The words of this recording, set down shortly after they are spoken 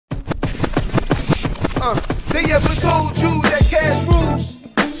They ever told you that cash rules?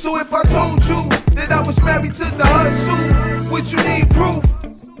 So if I told you that I was married to the hustle, would you need proof?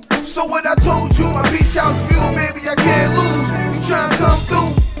 So what I told you, my beach house view, baby, I can't lose. You tryna come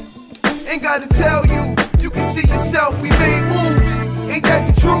through? Ain't gotta tell you, you can see yourself, we made moves. Ain't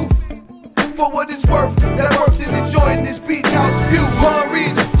that the truth? For what it's worth, that worked in enjoying this beach house view. Palm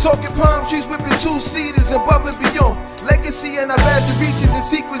reader, talking palm trees, whipping two-seaters above and beyond. Legacy and I vast the reaches and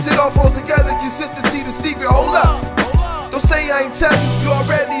secrets, it all falls together. Consistency, the secret, hold up. Don't say I ain't tell you, you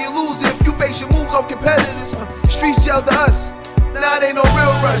already a loser if you base your moves off competitors. Streets gel to us, now it ain't no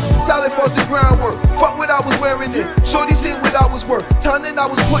real rush. Solid falls the groundwork, fuck what I was wearing in. Shorty seen what I was worth, time that I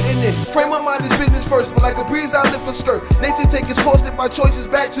was putting in. Frame of mind is business first, but like a breeze I lift a skirt. Nature take its course, my choices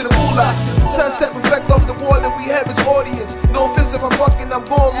back to the moolah. Sunset reflect off the water, we have its audience. No offense if I'm fucking, I'm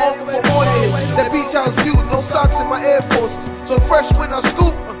going longer for more hits. That beach house view, no socks in my Air Forces. So fresh when I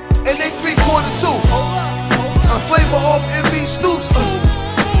scoop, and they 3/4 too. I'm flavor off MB Stoops.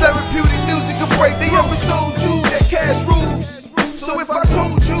 Therapeutic music a break. They ever told you that cash rules? So if I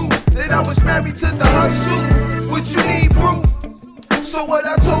told you that I was married to the hustle, would you need proof? So what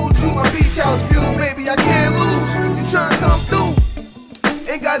I told you, my beach house view, baby, I can't lose. You tryna come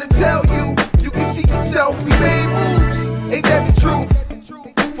through? Ain't gotta tell you, you can see yourself, we made moves. Ain't that the truth?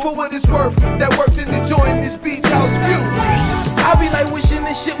 For what it's worth, that worked in enjoying this beach house view. I be like wishing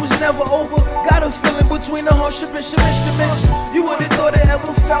this shit was never over. Got a feeling between the harsh and some instruments. You would've thought it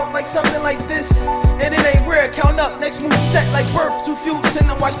ever felt like something like this. And it ain't rare, count up, next move set like birth. Too few tend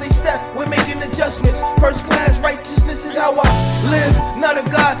to watch they step, we're making adjustments. First class righteousness is how I live, not a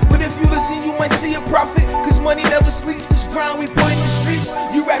god. But if you listen, you might see a prophet. Cause money never sleeps, this grind we put in the streets.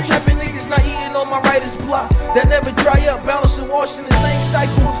 You rap trapping niggas not eating on my writer's block. That never dry up, balance and wash in the same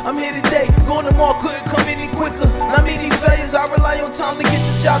cycle. I'm here today, going to mall, couldn't come any quicker. Not many failures, I rely on time to get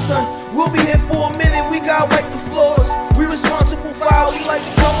the job done. We'll be here for a minute, we gotta wipe the floors. We responsible for how we like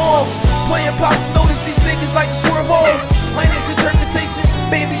to come off. Playing pops, notice these niggas like to swerve off. Minus interpretations,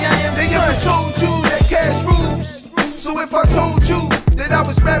 baby, I am They son. ever told you that cash rules? So if I told you that I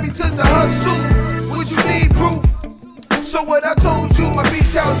was married to the hustle, would you need proof? So what I told you, my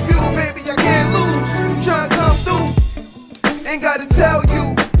beach house view,